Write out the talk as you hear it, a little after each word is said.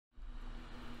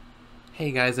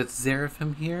Hey guys, it's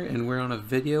Zeraphim here, and we're on a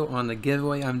video on the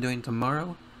giveaway I'm doing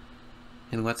tomorrow,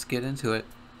 and let's get into it.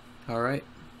 Alright.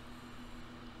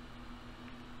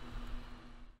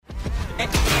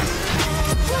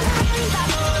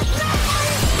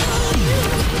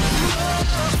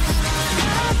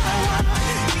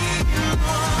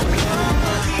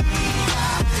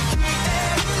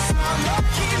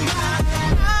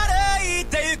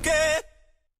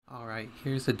 Alright,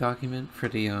 here's the document for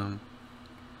the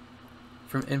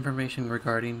from information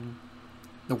regarding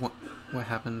the what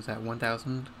happens at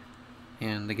 1000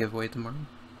 and the giveaway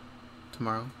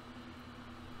tomorrow.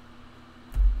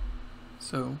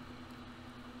 So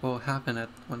what will happen at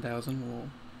 1000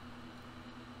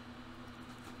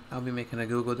 I'll be making a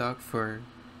Google Doc for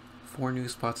 4 new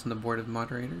spots on the board of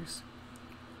moderators,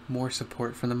 more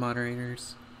support from the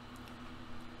moderators,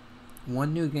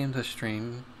 1 new game to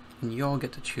stream, and you all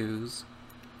get to choose,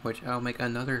 which I'll make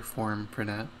another form for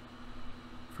that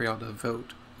for y'all to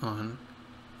vote on.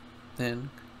 Then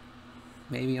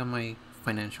maybe on my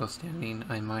financial standing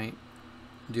I might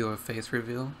do a face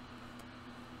reveal.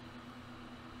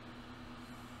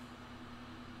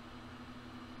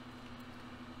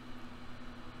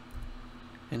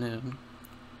 And then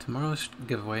tomorrow's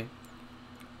giveaway,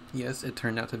 yes, it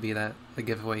turned out to be that the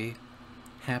giveaway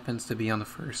happens to be on the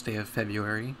first day of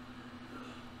February.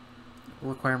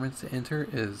 Requirements to enter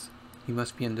is you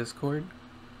must be in Discord.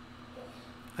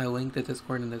 I linked the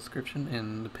Discord in the description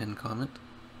and the pinned comment.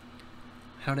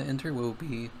 How to enter will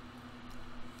be,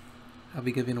 I'll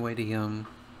be giving away the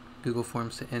Google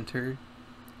Forms to enter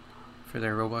for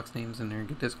their Roblox names and their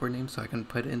Discord names, so I can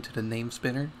put it into the name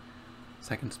spinner,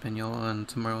 so I can spin y'all on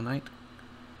tomorrow night.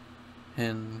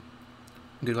 And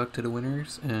good luck to the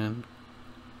winners, and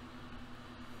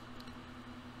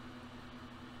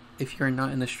if you're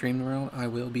not in the stream world, I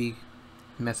will be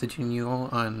messaging you all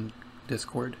on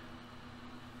Discord.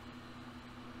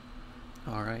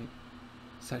 Alright,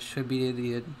 so that should be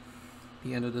the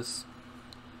end of this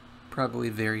probably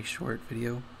very short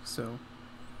video, so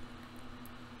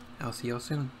I'll see y'all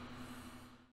soon.